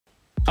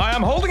I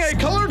am holding a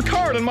coloured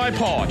card in my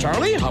paw,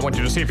 Charlie. I want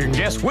you to see if you can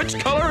guess which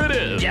colour it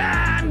is.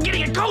 Yeah, I'm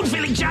getting a cold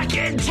feeling, Chuck.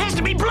 It has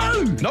to be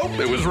blue. Nope,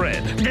 it was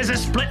red. There's a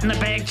split in the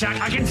bag, Chuck.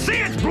 I can see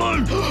it's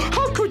blue.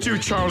 How could you,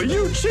 Charlie?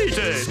 You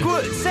cheated.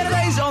 Squirt,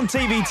 Saturdays on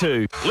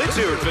TV2. Let's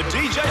hear it for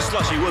DJ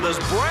Slushy with his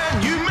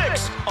brand new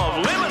mix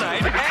of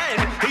lemonade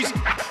and he's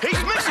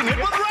mixing it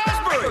with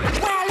raspberry.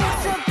 Well,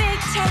 it's a big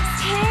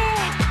taste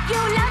hit.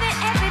 You'll love it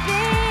every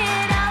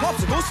bit of...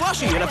 Popsicle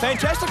Slushy in a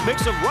fantastic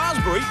mix of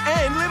raspberry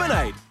and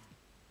lemonade.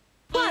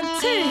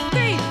 1, 2,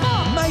 3,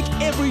 4. Make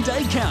every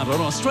day count on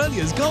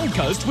Australia's Gold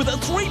Coast with a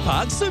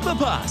 3-park super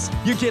pass.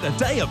 You get a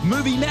day of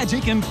movie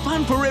magic and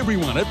fun for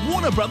everyone at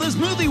Warner Brothers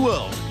Movie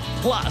World.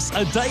 Plus,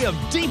 a day of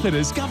deeper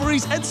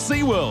discoveries at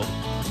SeaWorld.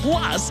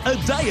 Plus, a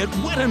day at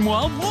Wet n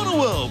Wild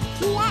Waterworld.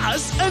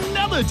 Plus,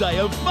 another day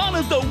of fun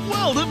at the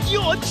world of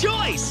your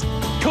choice.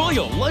 Call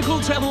your local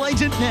travel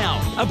agent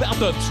now about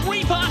the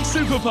 3-park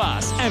super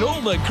pass and all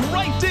the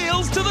great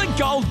deals to the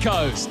Gold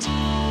Coast.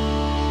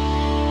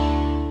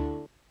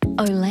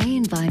 Olay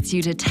invites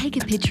you to take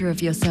a picture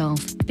of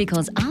yourself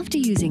because after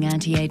using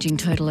anti-aging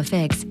Total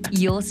Effects,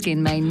 your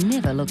skin may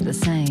never look the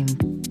same.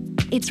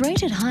 It's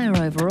rated higher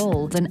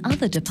overall than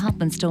other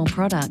department store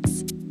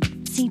products.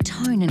 See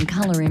tone and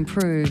colour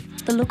improve,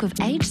 the look of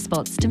age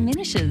spots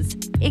diminishes.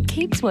 It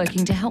keeps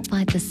working to help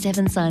fight the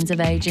 7 signs of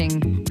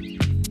ageing.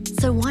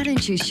 So why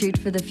don't you shoot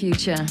for the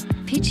future?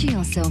 Picture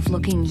yourself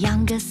looking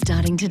younger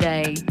starting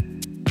today.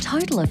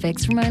 Total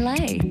Effects from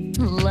Olay.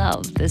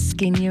 Love the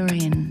skin you're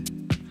in.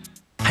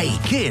 Hey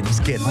kids,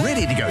 get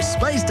ready to go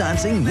space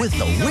dancing with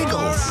the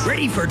Wiggles.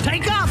 Ready for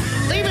takeoff?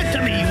 Leave it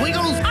to me,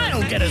 Wiggles. I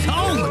don't get us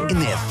home. In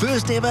their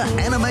first ever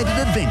animated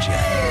adventure.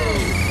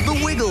 The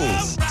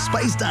Wiggles.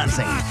 Space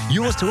dancing.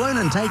 Yours to own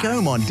and take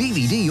home on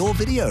DVD or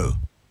video.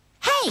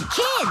 Hey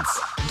kids,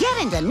 get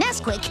into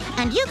Nesquik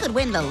and you could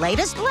win the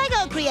latest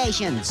Lego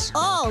creations.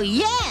 Oh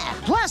yeah!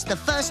 Plus the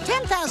first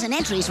 10,000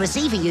 entries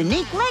receive a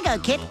unique Lego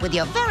kit with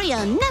your very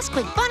own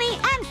Nesquik bunny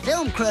and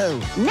film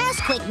crew.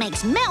 Nesquik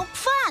makes milk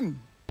fun.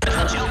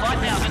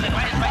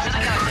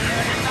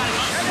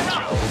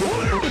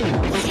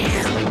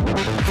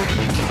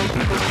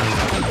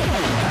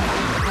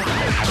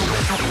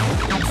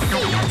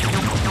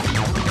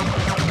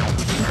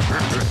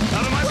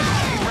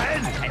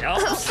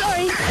 Oh,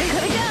 sorry. I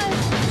gotta go.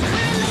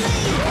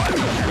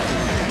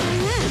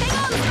 Hang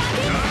on,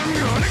 Sparky. I'm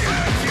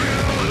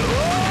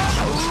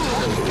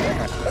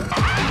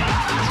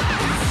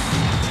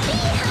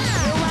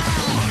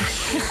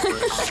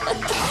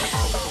gonna get you.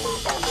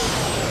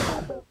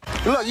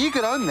 Look, you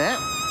could own that.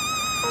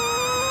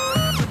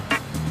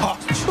 Oh,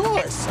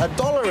 choice.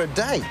 $1 a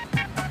day.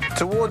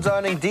 Towards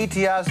owning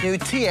DTR's new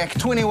TIAC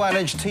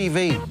 21-inch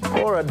TV.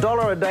 Or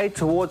 $1 a day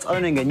towards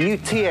owning a new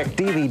TIAC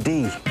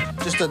DVD.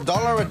 Just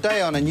 $1 a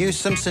day on a new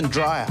Simpson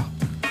dryer.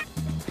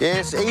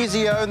 Yes,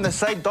 easy own the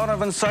St.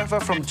 Donovan sofa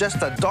from just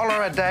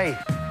 $1 a day.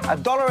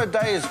 $1 a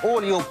day is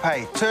all you'll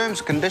pay.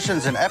 Terms,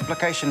 conditions and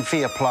application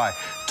fee apply.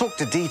 Talk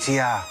to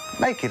DTR.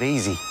 Make it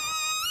easy.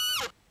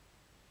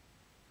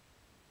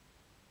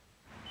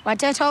 My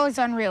Dettol is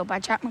Unreal by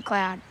Jack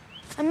McLeod.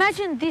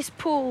 Imagine this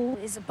pool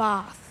is a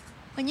bath.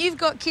 When you've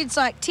got kids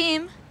like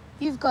Tim,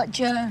 you've got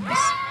germs.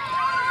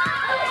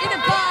 In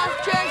a bath,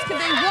 germs can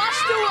be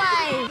washed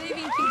away,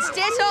 leaving kids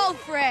Dettol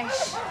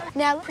fresh.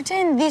 Now,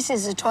 pretend this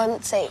is a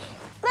toilet seat.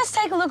 Let's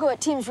take a look at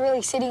what Tim's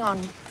really sitting on.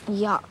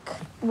 Yuck.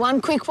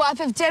 One quick wipe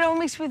of Dettol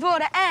mixed with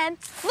water and,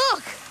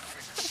 look!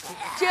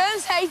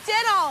 Germs hate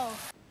Dettol.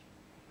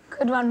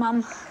 Good one,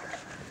 Mum.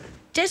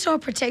 Dettol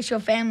protects your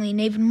family in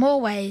even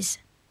more ways.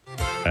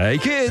 Hey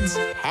kids,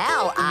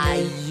 How are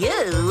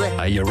you?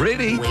 are you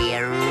ready?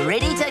 We're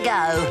ready to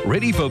go.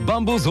 Ready for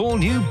Bumble's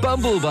all-new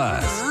Bumble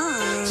Bars.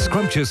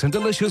 Scrumptious and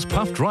delicious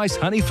puffed rice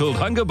honey-filled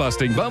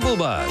hunger-busting Bumble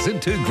Bars in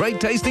 2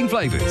 great-tasting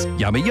flavours,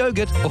 yummy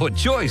yogurt or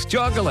choice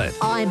chocolate.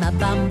 I'm a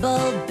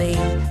bumblebee.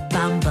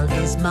 Bumble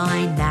is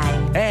my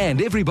name.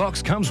 And every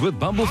box comes with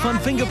Bumble Fun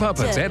finger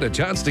puppets and a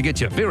chance to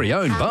get your very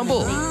own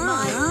Bumble.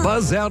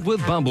 Buzz out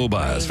with Bumble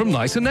Bars from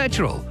Nice and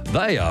Natural.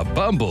 They are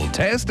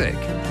Bumble-tastic.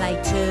 Play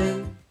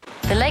too.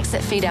 The lakes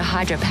that feed our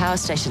hydro power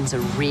stations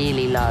are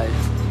really low.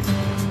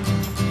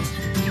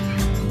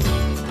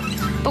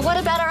 But what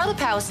about our other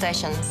power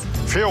stations?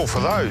 Fuel for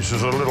those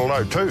is a little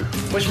low too.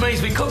 Which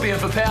means we could be in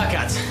for power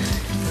cuts.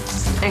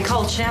 And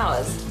cold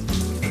showers.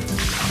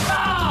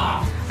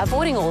 Ah!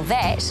 Avoiding all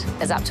that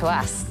is up to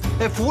us.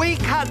 If we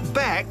cut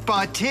back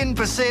by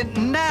 10%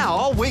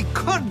 now, we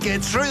could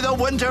get through the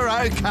winter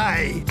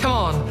okay. Come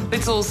on,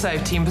 let's all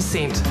save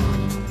 10%.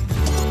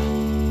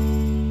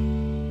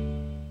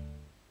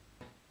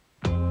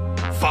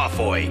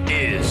 Farfoy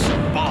is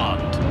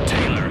Bond.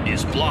 Taylor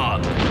is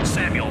blonde.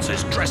 Samuels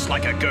is dressed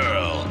like a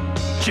girl.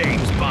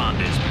 James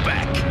Bond is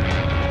back.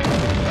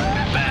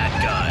 Bad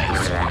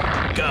guys.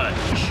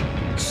 Guns.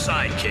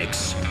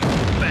 Sidekicks.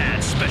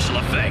 Bad special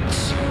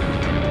effects.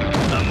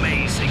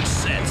 Amazing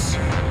sets.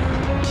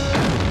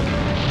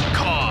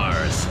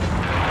 Cars.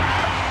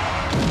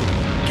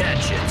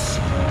 Gadgets.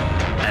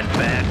 And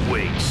bad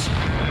wigs.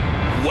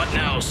 What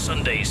now?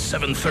 Sunday,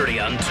 7:30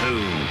 on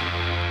 2.